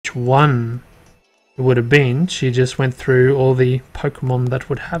which one it would have been. She just went through all the Pokemon that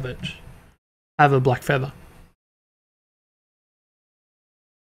would have it. Have a black feather.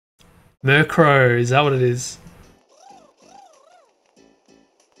 Murkrow, is that what it is?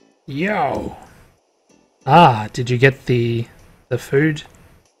 Yo! Ah, did you get the food?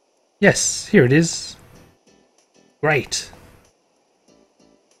 Yes, here it is. Great.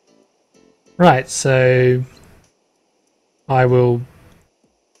 Right, so I will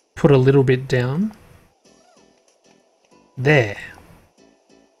put a little bit down. There.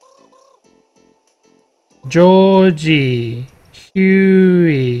 Georgie,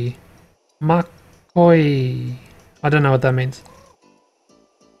 Huey, McCoy. I don't know what that means.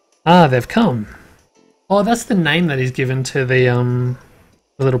 Ah, they've come. Oh, that's the name that he's given to the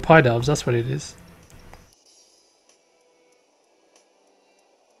little pie doves. That's what it is.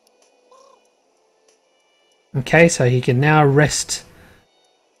 Okay, so he can now rest.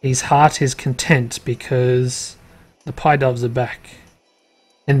 His heart is content because the pie doves are back.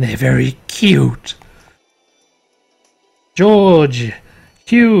 And they're very cute. George,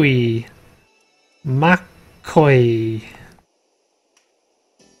 Huey, McCoy.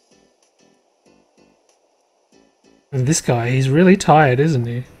 And this guy, he's really tired, isn't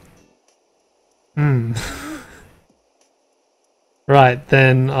he? Right,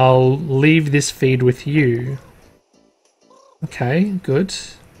 then I'll leave this feed with you. Okay, good.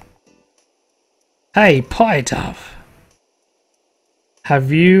 Hey, Pie Dove!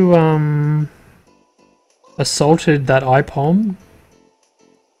 Have you, assaulted that IPOM?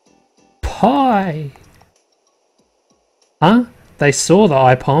 Pie! Huh? They saw the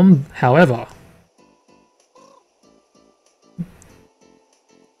IPOM, however.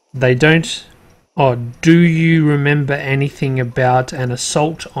 They don't... Oh, do you remember anything about an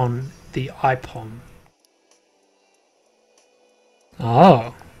assault on the IPOM?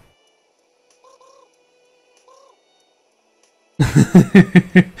 Oh.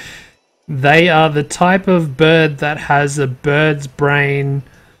 They are the type of bird that has a bird's brain,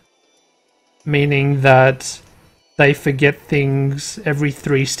 meaning that they forget things every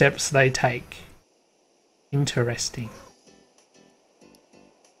 3 steps they take. Interesting.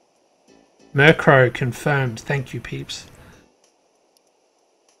 Murkrow confirmed. Thank you, peeps.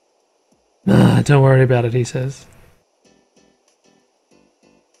 Don't worry about it, he says.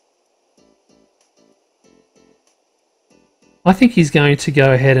 I think he's going to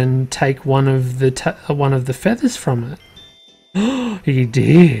go ahead and take one of the feathers from it. He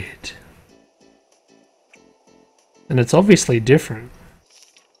did. And it's obviously different.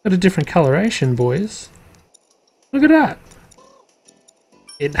 Got a different coloration, boys. Look at that.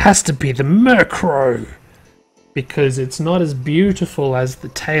 It has to be the Murkrow, because it's not as beautiful as the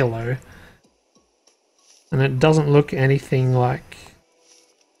Tailo, and it doesn't look anything like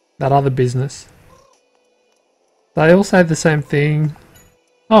that other business. They all say the same thing.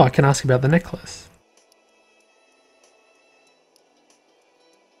 Oh, I can ask about the necklace.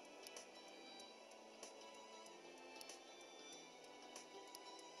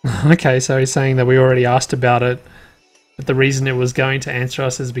 Okay, so he's saying that we already asked about it, but the reason it was going to answer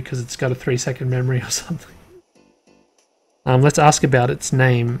us is because it's got a 3-second memory or something. Let's ask about its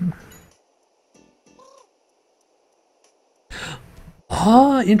name.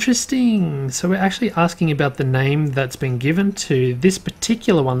 Oh, interesting. So we're actually asking about the name that's been given to this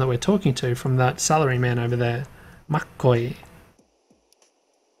particular one that we're talking to from that salaryman over there. McCoy.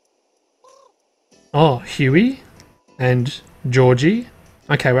 Oh, Huey and Georgie.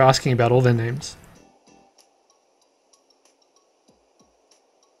 Okay, we're asking about all their names.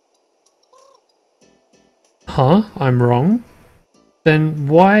 Huh? I'm wrong? Then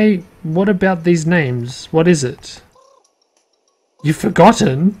why... What about these names? What is it? You've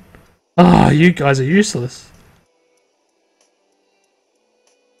forgotten? Ah, oh, you guys are useless.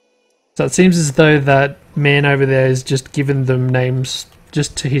 So it seems as though that man over there has just given them names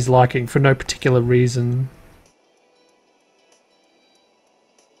just to his liking for no particular reason.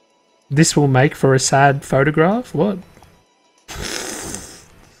 This will make for a sad photograph? What?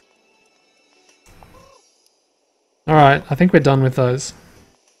 Alright, I think we're done with those.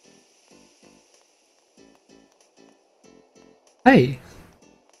 Hey!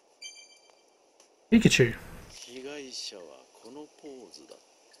 Pikachu.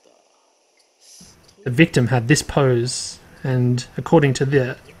 The victim had this pose, and according to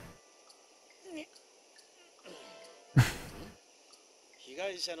that...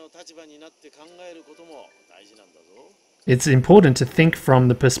 It's important to think from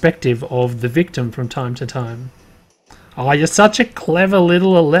the perspective of the victim from time to time. Oh, you're such a clever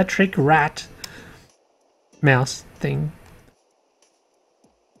little electric rat. Mouse thing.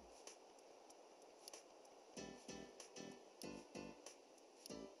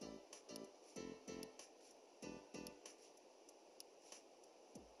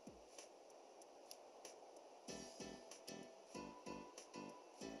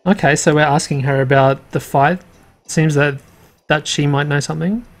 Okay, so we're asking her about the fight. Seems that she might know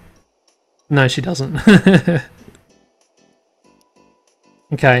something. No, she doesn't.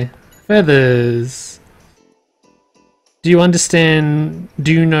 Okay, feathers. Do you understand?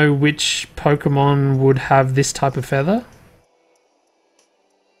 Do you know which Pokemon would have this type of feather?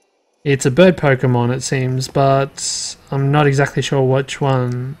 It's a bird Pokemon, it seems, but I'm not exactly sure which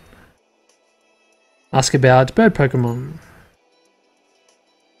one. Ask about bird Pokemon.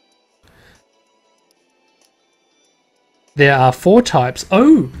 There are 4 types.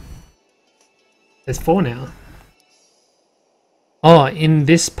 Oh! There's 4 now. Oh, in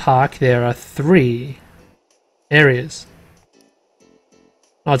this park there are 3 areas.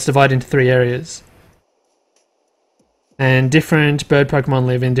 Oh, it's divided into 3 areas. And different bird Pokemon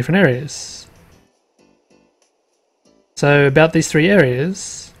live in different areas. So about these 3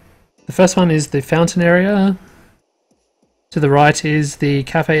 areas, the first one is the fountain area. To the right is the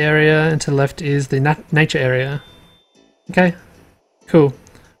cafe area, and to the left is the nature area. Okay, cool.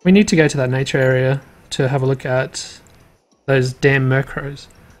 We need to go to that nature area to have a look at those damn Murkrows.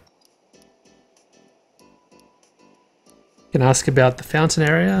 You can ask about the fountain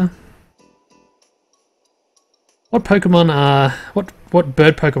area. What Pokemon are... What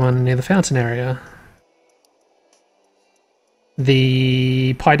bird Pokemon are near the fountain area?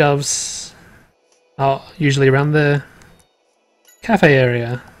 The Pidoves are usually around the cafe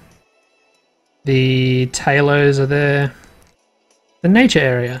area. The Talos are there. The nature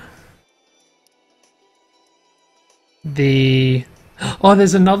area. The... Oh,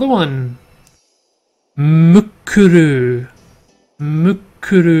 there's another one! Mukuru.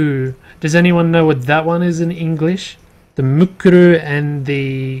 Mukuru. Does anyone know what that one is in English? The Mukuru and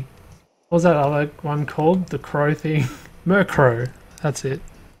the... What was that other one called? The crow thing? Murkrow. That's it.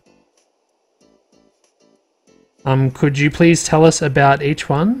 Could you please tell us about each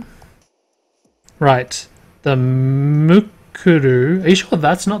one? Right. The Mukuru. Are you sure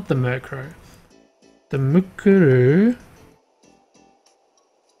that's not the Murkrow? The Mukuru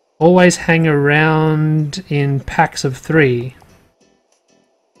always hang around in packs of 3.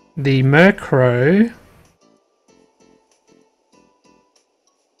 The Murkrow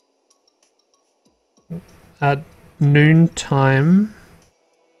at noontime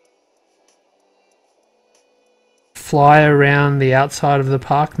fly around the outside of the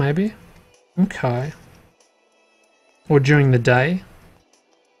park, maybe? Okay. Or during the day.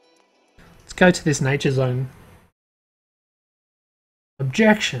 Let's go to this nature zone.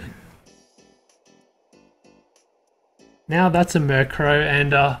 Objection. Now that's a Murkrow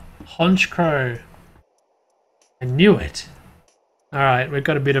and a Honchkrow. I knew it. Alright, we've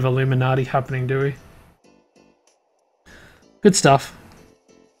got a bit of Illuminati happening, do we? Good stuff.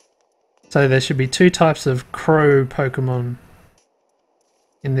 So there should be 2 types of crow Pokemon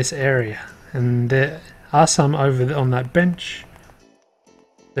in this area. And there are some over on that bench.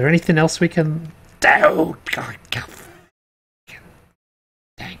 Is there anything else we can... Oh, God.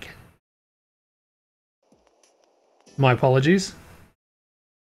 Dang it. My apologies.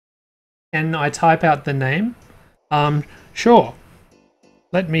 Can I type out the name? Sure.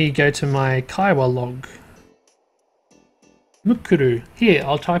 Let me go to my Kiowa log. Mukuru. Here,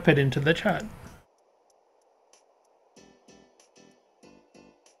 I'll type it into the chat.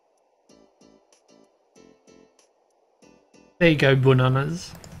 There you go,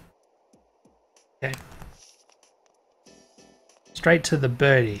 bananas. Okay. Straight to the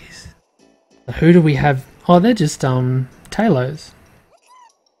birdies. Who do we have? Oh, they're just Talos.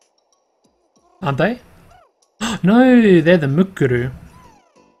 Aren't they? No, they're the Mukuru.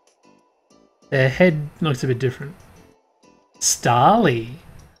 Their head looks a bit different. Starly.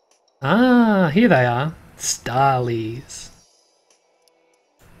 Ah, here they are. Starlies.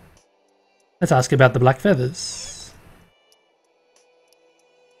 Let's ask about the black feathers.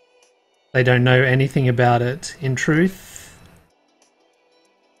 They don't know anything about it. In truth,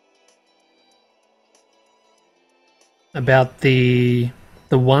 about the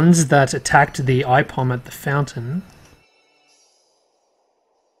ones that attacked the Ipom at the fountain.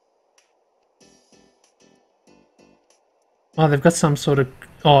 Oh, they've got some sort of...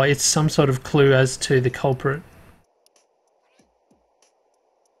 Oh, it's some sort of clue as to the culprit.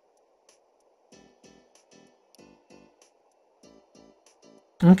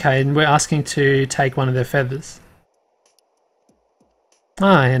 Okay, and we're asking to take one of their feathers.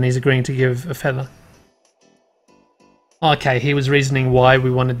 Ah, and he's agreeing to give a feather. Okay, he was reasoning why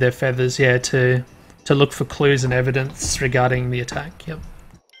we wanted their feathers, yeah, to look for clues and evidence regarding the attack, yep.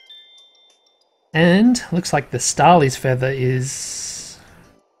 And looks like the Starly's feather is...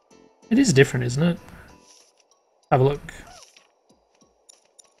 It is different, isn't it? Have a look.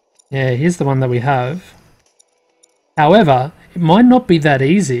 Yeah, here's the one that we have. However, it might not be that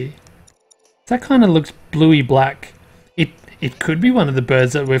easy. That kind of looks bluey black. It could be one of the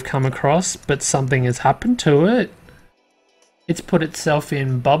birds that we've come across, but something has happened to it. It's put itself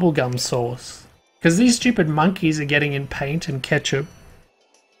in bubblegum sauce. Because these stupid monkeys are getting in paint and ketchup.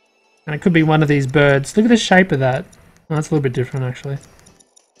 And it could be one of these birds. Look at the shape of that. Oh, that's a little bit different, actually.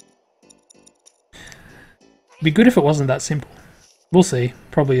 It'd be good if it wasn't that simple. We'll see.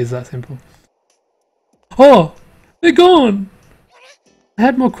 Probably is that simple. Oh! They're gone! I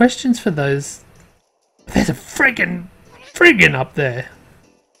had more questions for those. There's a friggin' up there.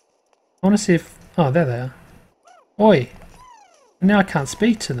 I want to see if... Oh, there they are. Oi! Now I can't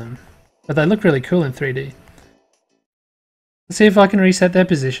speak to them. But they look really cool in 3D. Let's see if I can reset their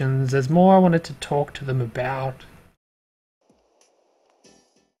positions. There's more I wanted to talk to them about.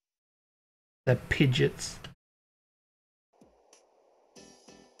 They're pidgeots.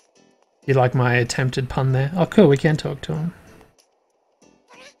 You like my attempted pun there? Oh cool, we can talk to them.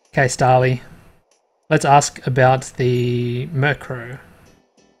 Okay, Starly. Let's ask about the Murkrow.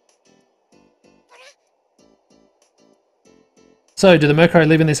 So, do the Murkrow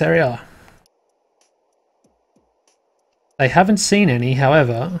live in this area? They haven't seen any,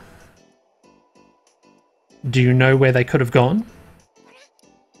 however. Do you know where they could have gone?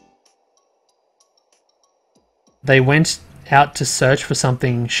 They went out to search for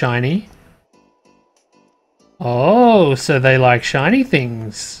something shiny. Oh, so they like shiny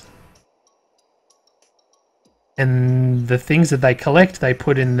things. And the things that they collect, they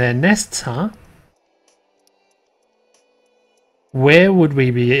put in their nests, huh? Where would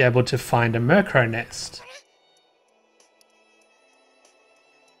we be able to find a Murkrow nest?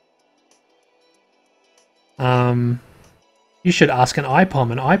 You should ask an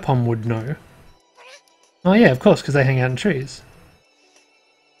IPOM. An IPOM would know. Oh yeah, of course, because they hang out in trees.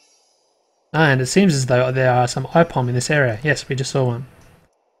 And it seems as though there are some IPOM in this area. Yes, we just saw one.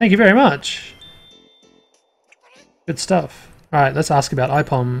 Thank you very much. Good stuff. Alright, let's ask about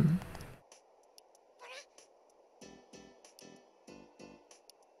IPOM.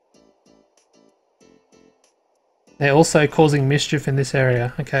 They're also causing mischief in this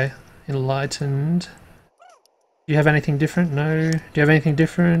area. Okay, enlightened. Do you have anything different? No. Do you have anything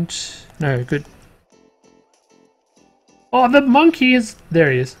different? No, good. Oh, the monkey is...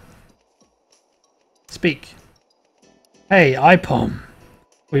 There he is. Speak. Hey, IPOM.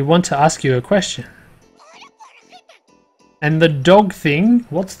 We want to ask you a question. And the dog thing?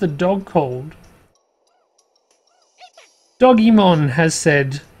 What's the dog called? Dogimon has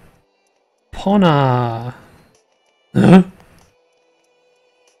said... Pona. Huh?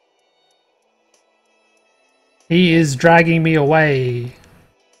 He is dragging me away.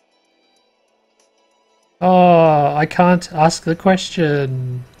 Oh, I can't ask the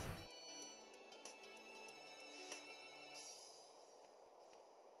question.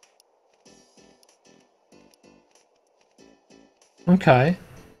 Okay.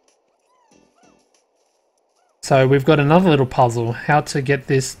 So we've got another little puzzle. How to get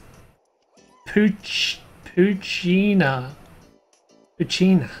this Puchina.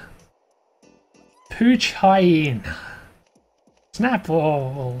 Pooch hyena.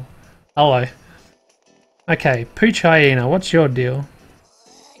 Snapple. Hello. Okay, Pooch hyena, what's your deal?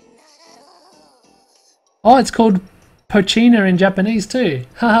 Oh, it's called Pochina in Japanese too.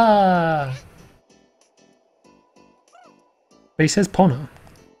 Haha. But he says Pona.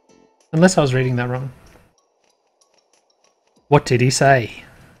 Unless I was reading that wrong. What did he say?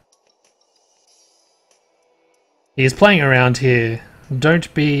 He is playing around here.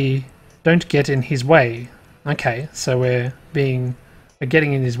 Don't get in his way. Okay, so we're getting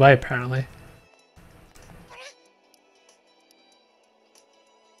in his way apparently.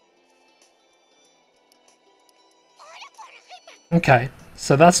 Okay,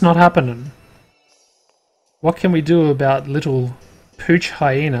 so that's not happening. What can we do about little Pooch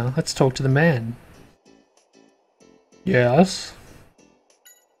hyena? Let's talk to the man. Yes?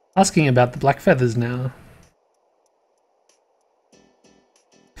 Asking about the black feathers now.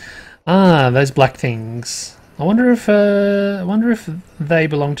 Ah, those black things. I wonder if they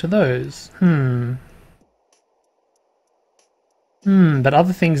belong to those. But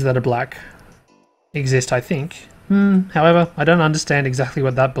other things that are black exist, I think. However, I don't understand exactly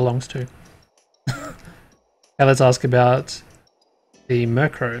what that belongs to. Now let's ask about the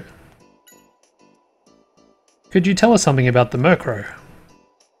Murkrow. Could you tell us something about the Murkrow?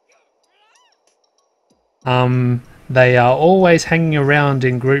 They are always hanging around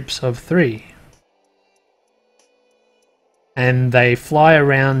in groups of 3. And they fly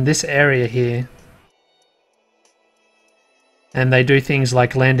around this area here. And they do things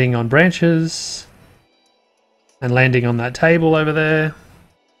like landing on branches and landing on that table over there.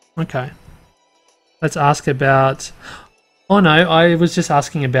 Okay. Let's ask about... Oh no, I was just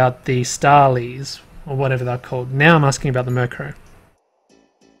asking about the Starlies, or whatever they're called. Now I'm asking about the Murkrow.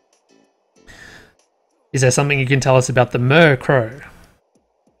 Is there something you can tell us about the Murkrow?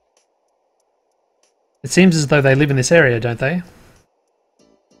 It seems as though they live in this area, don't they?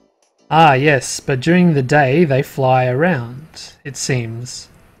 Ah, yes, but during the day they fly around, it seems.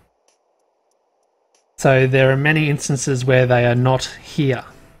 So there are many instances where they are not here.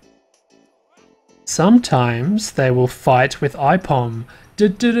 Sometimes they will fight with IPOM.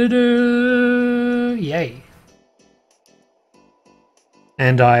 Yay.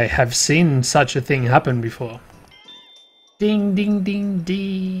 And I have seen such a thing happen before. Ding, ding, ding,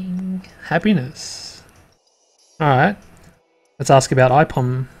 ding. Happiness. Alright. Let's ask about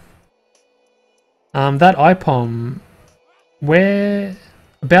IPOM. That IPOM... Where...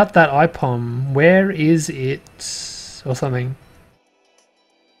 About that IPOM, where is it? Or something.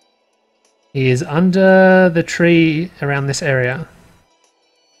 He is under the tree around this area.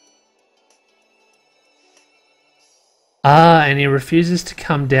 Ah, and he refuses to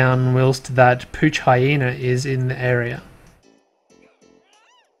come down whilst that Pooch Hyena is in the area.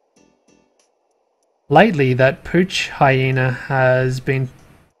 Lately, that Pooch Hyena has been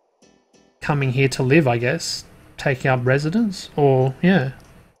coming here to live, I guess. Taking up residence? Or, yeah.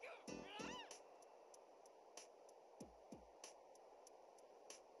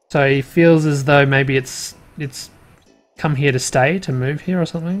 So he feels as though maybe it's come here to stay, to move here or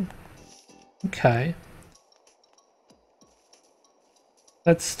something. Okay.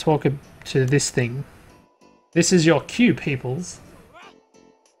 Let's talk to this thing. This is your cue, peoples.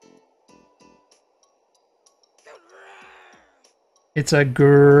 It's a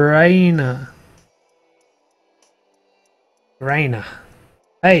Grainer. Grainer.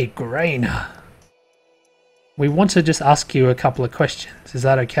 Hey, Grainer. We want to just ask you a couple of questions. Is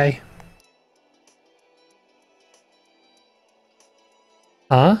that okay?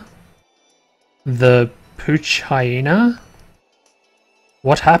 Huh? The Pooch Hyena?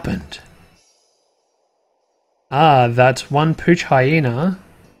 What happened? Ah, that one Pooch Hyena.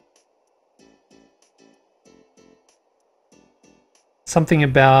 Something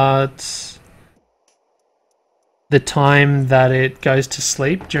about the time that it goes to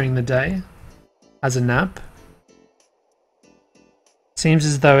sleep during the day as a nap. Seems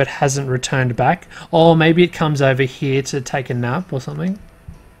as though it hasn't returned back. Or maybe it comes over here to take a nap or something.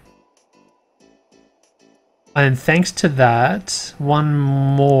 And thanks to that, one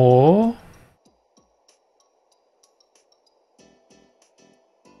more.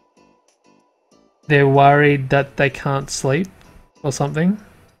 They're worried that they can't sleep or something.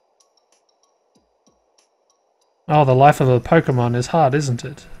 Oh, the life of a Pokemon is hard, isn't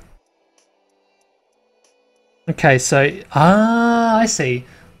it? Okay, so... Ah, I see.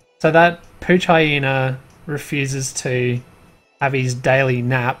 So that Pooch Hyena refuses to have his daily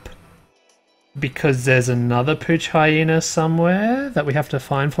nap because there's another Pooch Hyena somewhere that we have to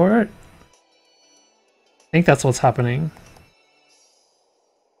find for it? I think that's what's happening.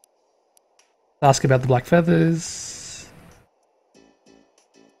 Ask about the black feathers.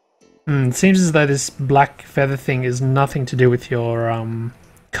 It seems as though this black feather thing is nothing to do with your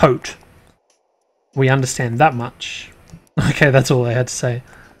coat. We understand that much. Okay, that's all I had to say.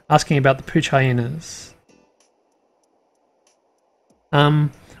 Asking about the Pooch Hyenas.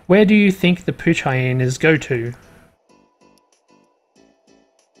 Where do you think the Pooch Hyenas go to?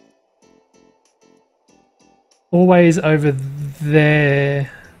 Always over there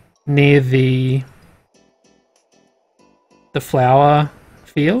near the flower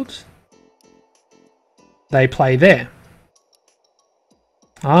field. They play there.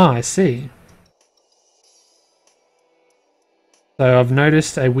 Ah, I see. So I've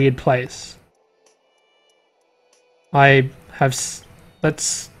noticed a weird place. I have...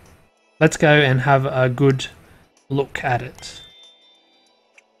 Let's go and have a good look at it.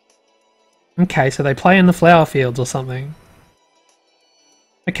 Okay, so they play in the flower fields or something.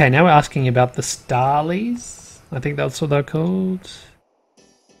 Okay, now we're asking about the Starlies. I think that's what they're called.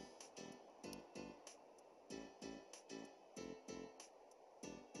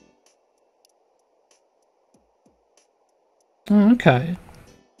 Oh, okay.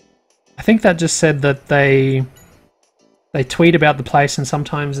 I think that just said that they tweet about the place and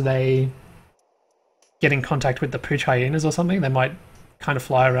sometimes they get in contact with the Pooch Hyenas or something. They might kind of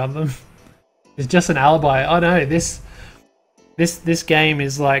fly around them. It's just an alibi. Oh no, this game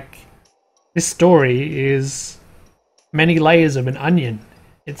is like... This story is many layers of an onion.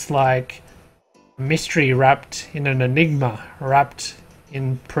 It's like mystery wrapped in an enigma, wrapped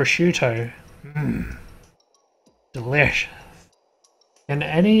in prosciutto. Delicious. Can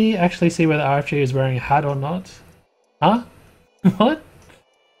any actually see whether RFG is wearing a hat or not? Huh? What?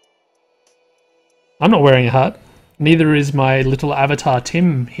 I'm not wearing a hat. Neither is my little avatar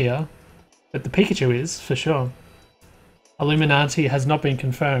Tim here. But the Pikachu is, for sure. Illuminati has not been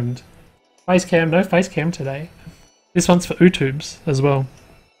confirmed. Facecam, no facecam today. This one's for YouTubes as well.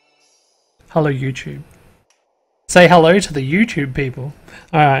 Hello YouTube. Say hello to the YouTube people.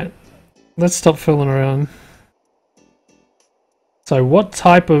 Alright, let's stop fooling around. So what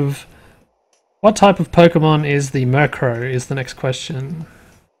type of Pokemon is the Murkrow is the next question.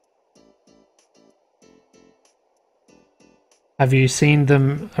 Have you seen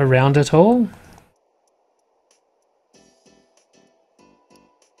them around at all?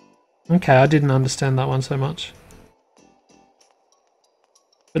 Okay, I didn't understand that one so much.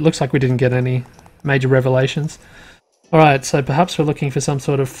 It looks like we didn't get any major revelations. Alright, so perhaps we're looking for some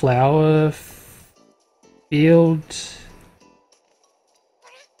sort of flower field.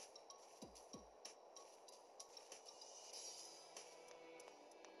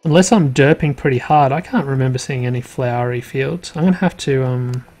 Unless I'm derping pretty hard, I can't remember seeing any flowery fields. I'm gonna have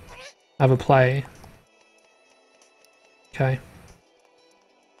to have a play. Okay.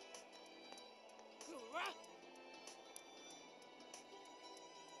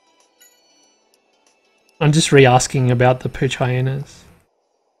 I'm just re-asking about the pooch hyenas.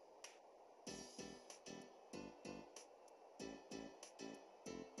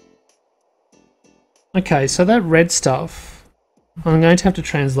 Okay, so that red stuff, I'm going to have to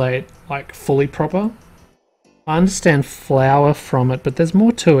translate like fully proper. I understand flower from it, but there's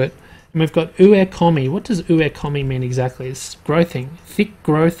more to it. And we've got uekomi. What does uekomi mean exactly? It's growthing. Thick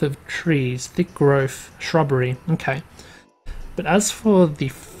growth of trees. Thick growth. Shrubbery. Okay. But as for the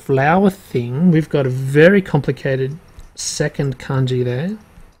flower thing, we've got a very complicated second kanji there.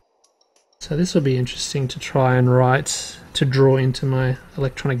 So this will be interesting to try and write, to draw into my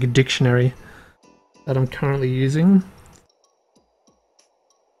electronic dictionary that I'm currently using.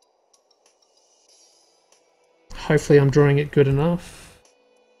 Hopefully I'm drawing it good enough.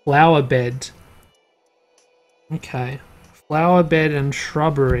 Flower bed. Okay. Flower bed and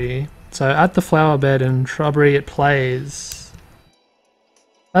shrubbery. So at the flower bed and shrubbery it plays.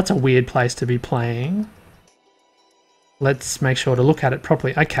 That's a weird place to be playing. Let's make sure to look at it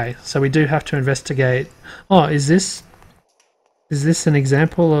properly. Okay, so we do have to investigate. Oh, is this an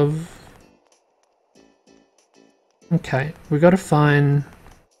example of... Okay, we got to find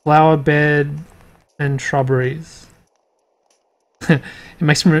flower bed and shrubberies. It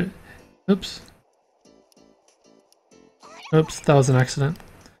makes me... Oops. Oops, that was an accident.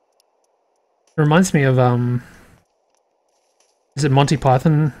 It reminds me of, is it Monty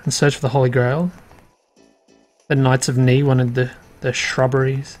Python in Search for the Holy Grail? The Knights of Ni wanted the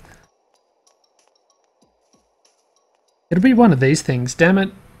shrubberies. It'll be one of these things, damn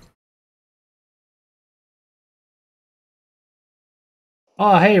it.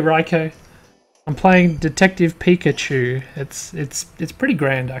 Oh, hey Raiko. I'm playing Detective Pikachu. It's pretty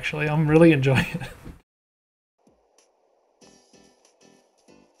grand actually. I'm really enjoying it.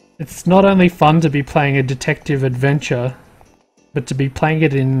 It's not only fun to be playing a detective adventure, but to be playing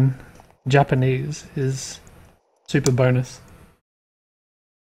it in Japanese is super bonus.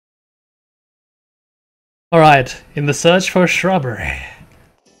 Alright, in the search for a shrubbery.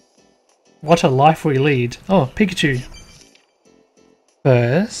 What a life we lead. Oh, Pikachu.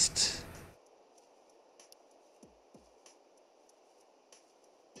 First...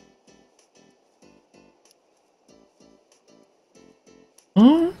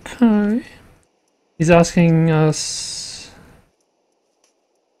 Okay. He's asking us...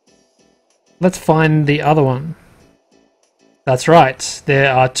 Let's find the other one. That's right.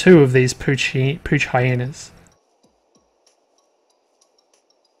 There are two of these pooch hyenas.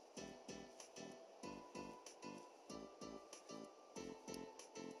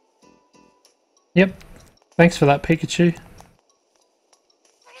 Yep. Thanks for that, Pikachu.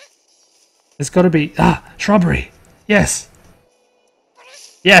 There's got to be... Ah! Shrubbery! Yes!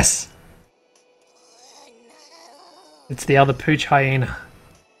 Yes! It's the other pooch hyena.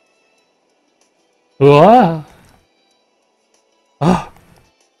 Whoa! Oh!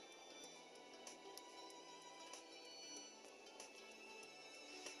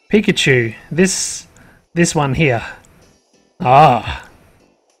 Pikachu, this one here. Ah!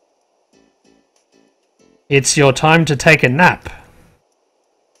 It's your time to take a nap.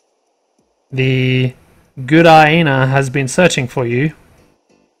 The good hyena has been searching for you.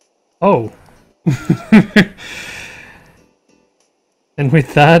 Oh. And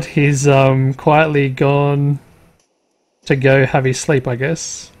with that, he's quietly gone to go have his sleep, I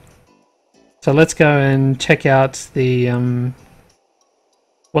guess. So let's go and check out the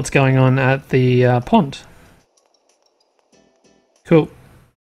what's going on at the pond. Cool.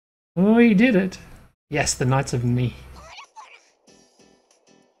 Oh, he did it. Yes, the Knights of Knee.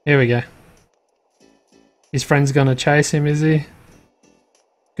 Here we go. His friend's gonna chase him, is he?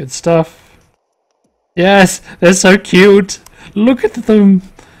 Good stuff. Yes, they're so cute. Look at them.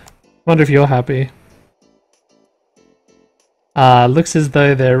 Wonder if you're happy. Looks as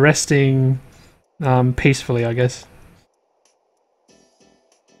though they're resting peacefully, I guess.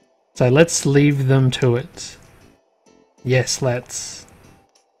 So let's leave them to it. Yes, let's.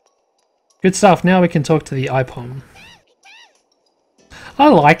 Good stuff. Now we can talk to the IPOM. I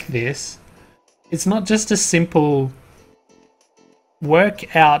like this. It's not just a simple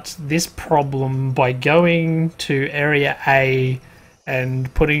work out this problem by going to area A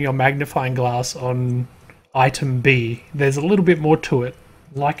and putting your magnifying glass on item B. There's a little bit more to it.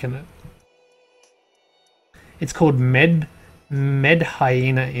 Liking it. It's called med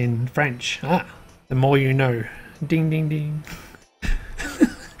hyena in French. Ah, the more you know. Ding ding ding.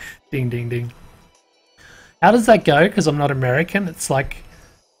 Ding ding ding. How does that go? Because I'm not American. It's like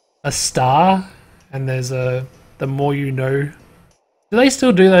a star and there's a the more you know. Do they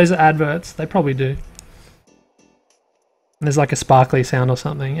still do those adverts? They probably do. And there's like a sparkly sound or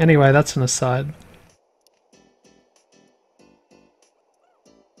something. Anyway, that's an aside.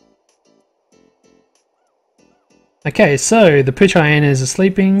 Okay, so the pitch hyenas are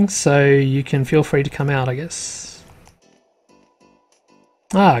sleeping, so you can feel free to come out, I guess.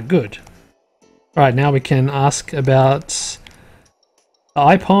 Ah, good. Alright, now we can ask about the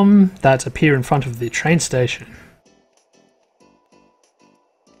IPOM that appear in front of the train station.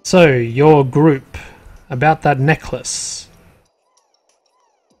 So, your group, about that necklace.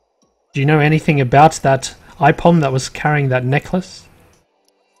 Do you know anything about that IPOM that was carrying that necklace?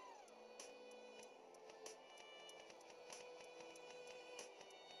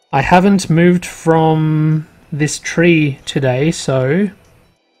 I haven't moved from this tree today, so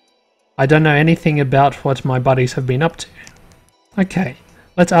I don't know anything about what my buddies have been up to. Okay,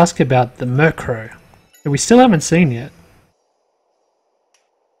 let's ask about the Murkrow, who we still haven't seen yet.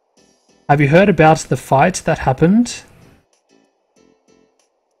 Have you heard about the fight that happened?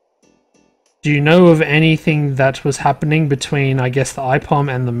 Do you know of anything that was happening between, I guess, the IPOM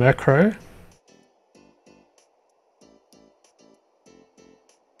and the Murkrow?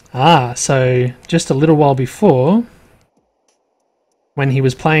 Ah, so just a little while before, when he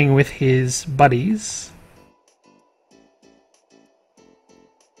was playing with his buddies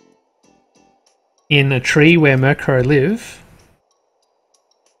in a tree where Murkrow live,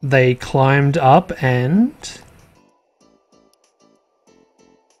 they climbed up and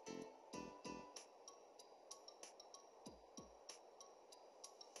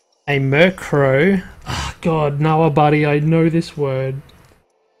a Murkrow. Oh God, Noah buddy, I know this word.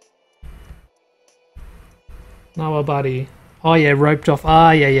 Noah buddy. Oh yeah, roped off.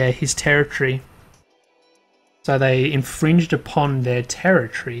 Ah yeah, his territory. So they infringed upon their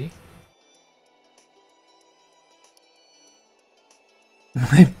territory.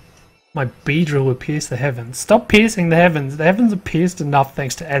 My Beedrill will pierce the heavens. Stop piercing the heavens. The heavens are pierced enough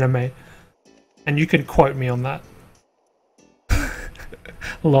thanks to anime. And you can quote me on that.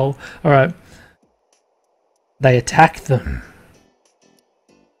 Lol. Alright. They attack them.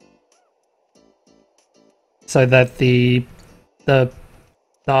 So that the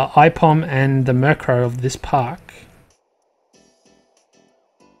IPOM and the Murkrow of this park,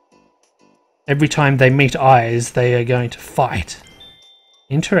 every time they meet eyes, they are going to fight.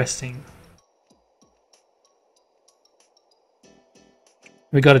 Interesting.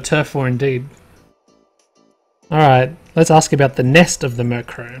 We got a turf war indeed. Alright, let's ask about the nest of the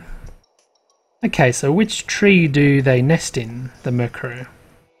Murkrow. Okay, so which tree do they nest in, the Murkrow?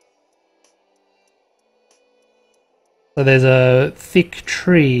 So there's a thick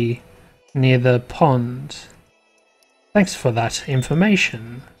tree near the pond. Thanks for that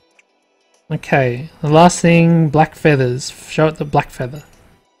information. Okay, the last thing, black feathers. Show it the black feather.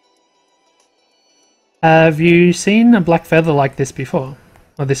 Have you seen a black feather like this before?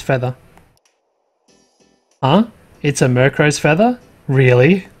 Or this feather? Huh? It's a Murkrow's feather?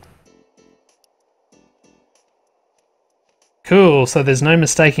 Really? Cool, so there's no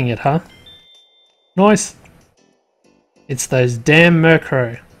mistaking it, huh? Nice. It's those damn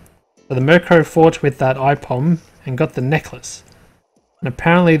Murkrow. So the Murkrow fought with that IPOM and got the necklace. And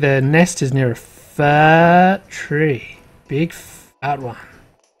apparently their nest is near a fat tree. Big fat one.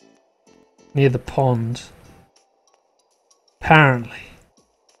 Near the pond. Apparently.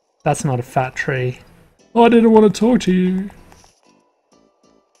 That's not a fat tree. Oh, I didn't want to talk to you.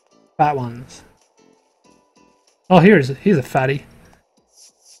 Fat ones. Oh, here's a fatty.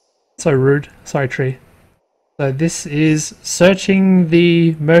 So rude. Sorry, tree. So this is searching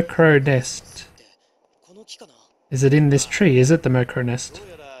the Murkrow nest. Is it in this tree? Is it the Murkrow nest?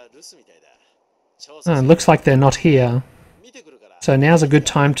 Oh, it looks like they're not here. So now's a good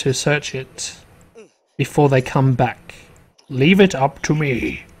time to search it before they come back. Leave it up to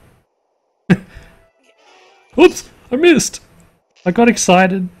me. Oops, I missed. I got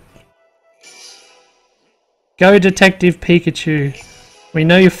excited. Go, Detective Pikachu. We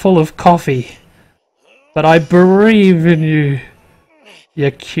know you're full of coffee, but I believe in you,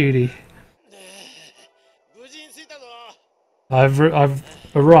 you cutie. I've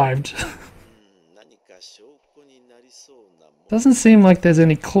arrived. Doesn't seem like there's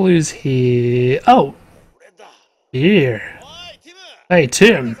any clues here. Oh! Here. Hey,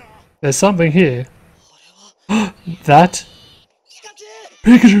 Tim. There's something here. That?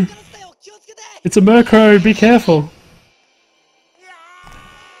 Pikachu! It's a Murkrow, be careful!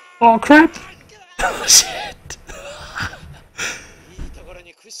 Oh crap! Oh shit!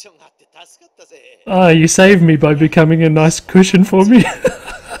 Ah, you saved me by becoming a nice cushion for me.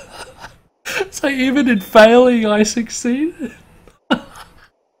 So even in failing, I succeeded.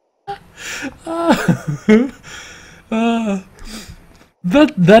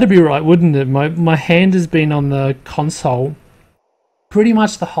 That'd be right, wouldn't it? My hand has been on the console pretty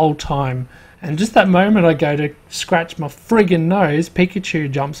much the whole time, and just that moment I go to scratch my friggin' nose, Pikachu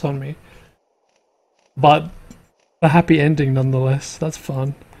jumps on me. But a happy ending nonetheless. That's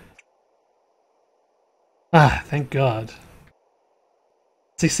fun. Ah, thank God.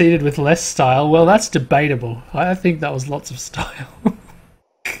 Succeeded with less style. Well, that's debatable. I think that was lots of style.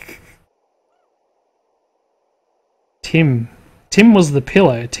 Tim. Tim was the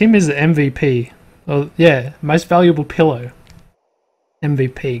pillow. Tim is the MVP. Oh, yeah, most valuable pillow.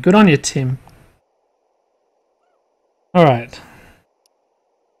 MVP. Good on you, Tim. Alright.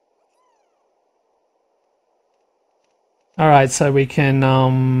 Alright, so we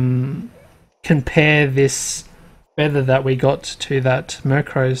can compare this feather that we got to that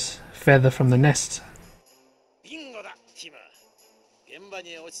Murkrow's feather from the nest.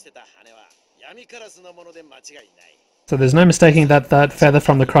 So there's no mistaking that that feather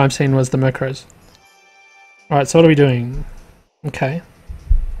from the crime scene was the Murkrow's. Alright, so what are we doing? Okay.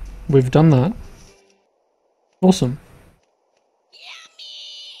 We've done that. Awesome.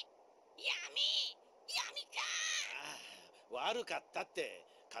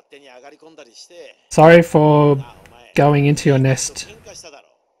 Sorry for going into your nest.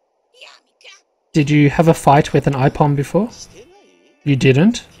 Did you have a fight with an Ipom before? You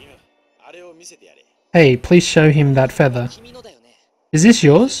didn't? Hey, please show him that feather. Is this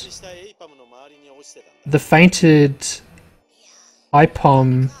yours? The fainted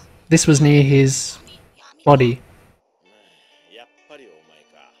Ipom, this was near his body.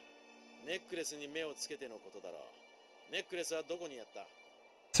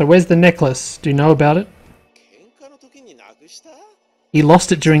 So where's the necklace? Do you know about it? He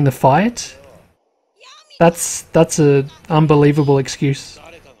lost it during the fight? That's a unbelievable excuse.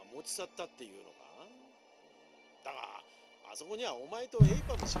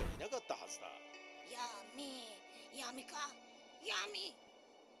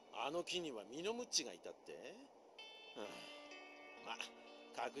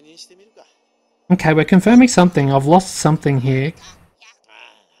 Okay, we're confirming something. I've lost something here.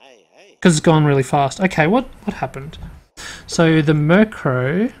 Because it's gone really fast. Okay, what happened? So the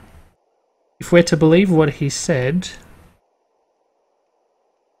Murkrow, if we're to believe what he said,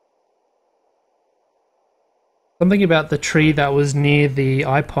 something about the tree that was near the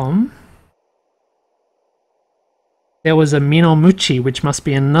Ipom, there was a Minomuchi, which must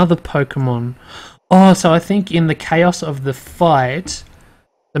be another Pokemon. Oh, so I think in the chaos of the fight,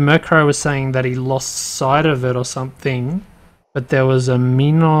 the Murkrow was saying that he lost sight of it or something, but there was a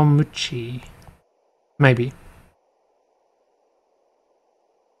Minomuchi. Maybe.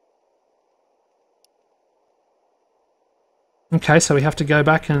 Okay, so we have to go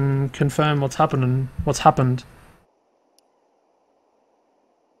back and confirm what's happened.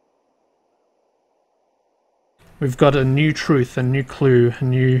 We've got a new truth, a new clue, a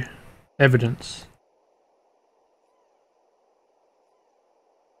new evidence.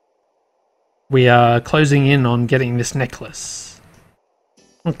 We are closing in on getting this necklace.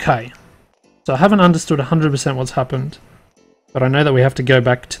 Okay. So I haven't understood 100% what's happened, but I know that we have to go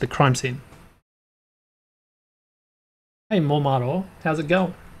back to the crime scene. Hey Momaro, how's it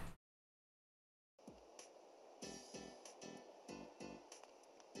going?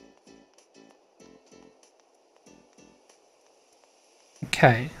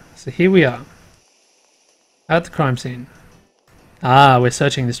 Okay, so here we are. At the crime scene. Ah, we're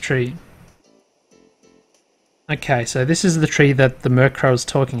searching this tree. Okay, so this is the tree that the Murkrow is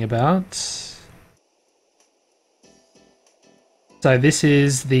talking about. So this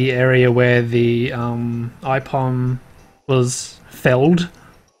is the area where the IPOM was felled.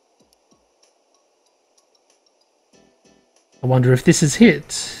 I wonder if this is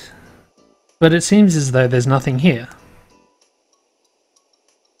hit. But it seems as though there's nothing here.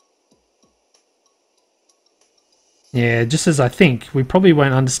 Yeah, just as I think. We probably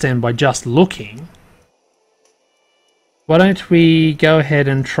won't understand by just looking. Why don't we go ahead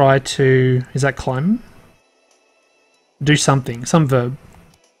and try to... Is that climb? Do something. Some verb.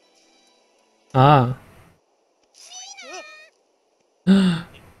 Ah.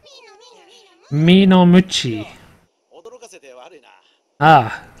 Minomuchi.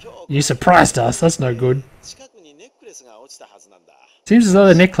 Ah. You surprised us. That's no good. Seems as though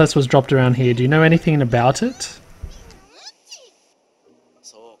the necklace was dropped around here. Do you know anything about it?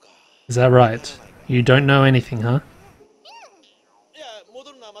 Is that right? You don't know anything, huh?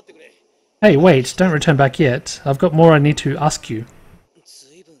 Hey, wait, don't return back yet. I've got more I need to ask you.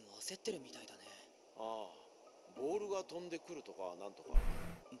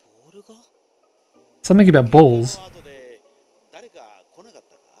 Something about balls.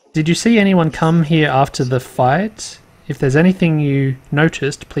 Did you see anyone come here after the fight? If there's anything you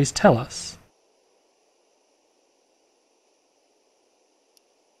noticed, please tell us.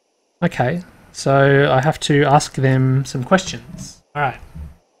 Okay, so I have to ask them some questions. Alright.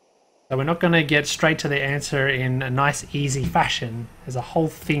 So we're not going to get straight to the answer in a nice, easy fashion. There's a whole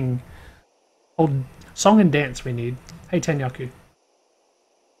thing, whole song and dance we need. Hey, Tenyaku.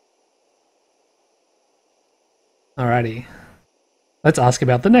 Alrighty. Let's ask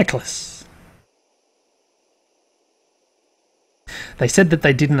about the necklace. They said that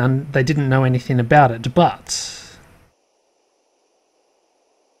they didn't know anything about it, but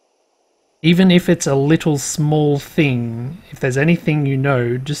even if it's a little small thing, if there's anything you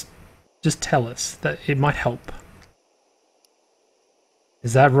know, just tell us. That it might help.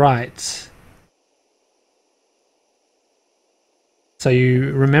 Is that right? So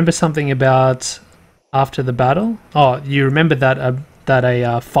you remember something about after the battle? Oh, you remember that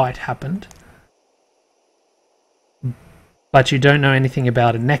a fight happened, but you don't know anything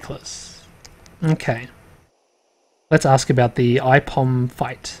about a necklace. Okay. Let's ask about the IPOM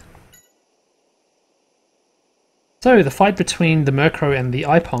fight. So, the fight between the Murkrow and the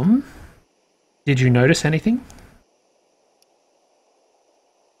IPOM. Did you notice anything?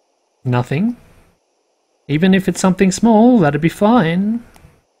 Nothing? Even if it's something small, that'd be fine.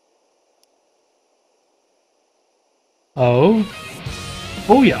 Oh.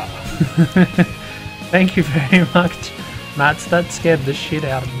 Booyah! Thank you very much, Mats. That scared the shit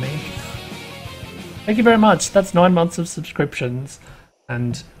out of me. Thank you very much. That's 9 months of subscriptions.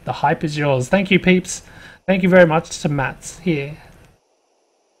 And the hype is yours. Thank you, peeps. Thank you very much to Mats. Here.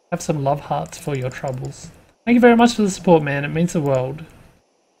 Have some love hearts for your troubles. Thank you very much for the support, man. It means the world.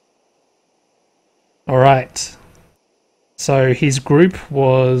 Alright. So his group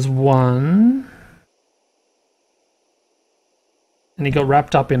was 1. And he got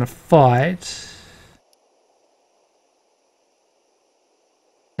wrapped up in a fight.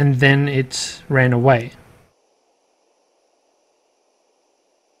 And then it ran away.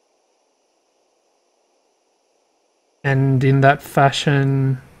 And in that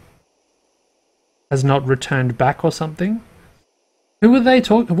fashion has not returned back or something? Who are they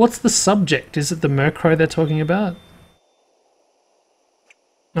talking? What's the subject? Is it the Murkrow they're talking about?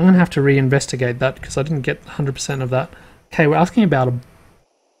 I'm going to have to reinvestigate that because I didn't get 100% of that. Okay, we're asking about a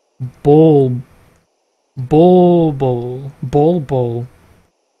ball.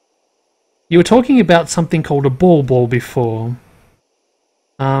 You were talking about something called a ball before.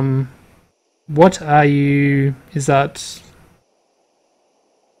 What are you... Is that...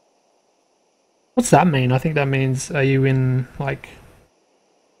 What's that mean? I think that means, are you in, like...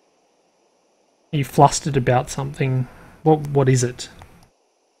 Are you flustered about something? What is it?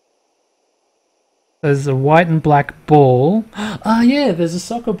 There's a white and black ball. Ah, yeah, there's a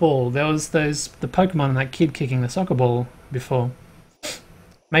soccer ball. There was the Pokemon and that kid kicking the soccer ball before.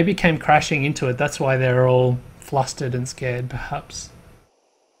 Maybe it came crashing into it. That's why they're all flustered and scared, perhaps.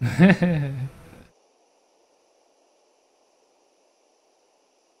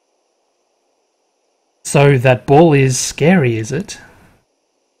 So that ball is scary, is it?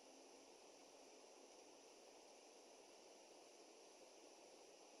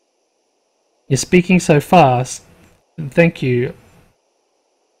 You're speaking so fast. Thank you.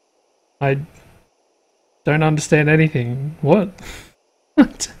 I don't understand anything. What?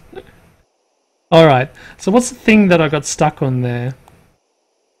 Alright, so what's the thing that I got stuck on there?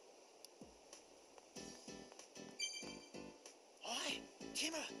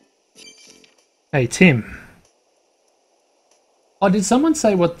 Hey, Tim. Oh, did someone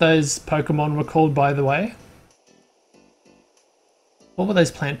say what those Pokemon were called, by the way? What were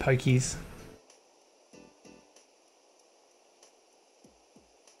those plant pokies?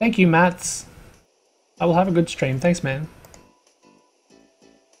 Thank you, Mats. I will have a good stream. Thanks, man.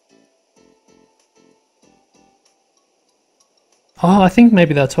 Oh, I think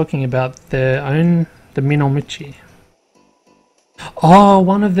maybe they're talking about their own... the Minomuchi. Oh,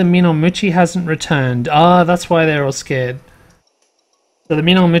 one of the Minomuchi hasn't returned. Ah, that's why they're all scared. So the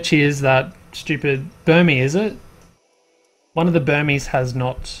Minomuchi is that stupid Burmy, is it? One of the Burmies has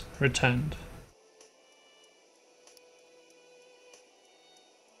not returned.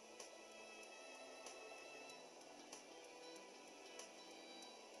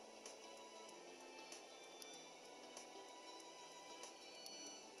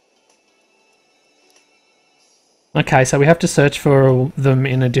 Okay, so we have to search for them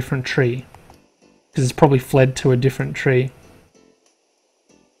in a different tree. Because it's probably fled to a different tree.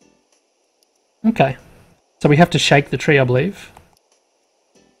 Okay. So we have to shake the tree, I believe,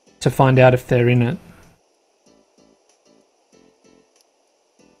 to find out if they're in it.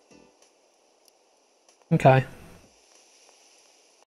 Okay.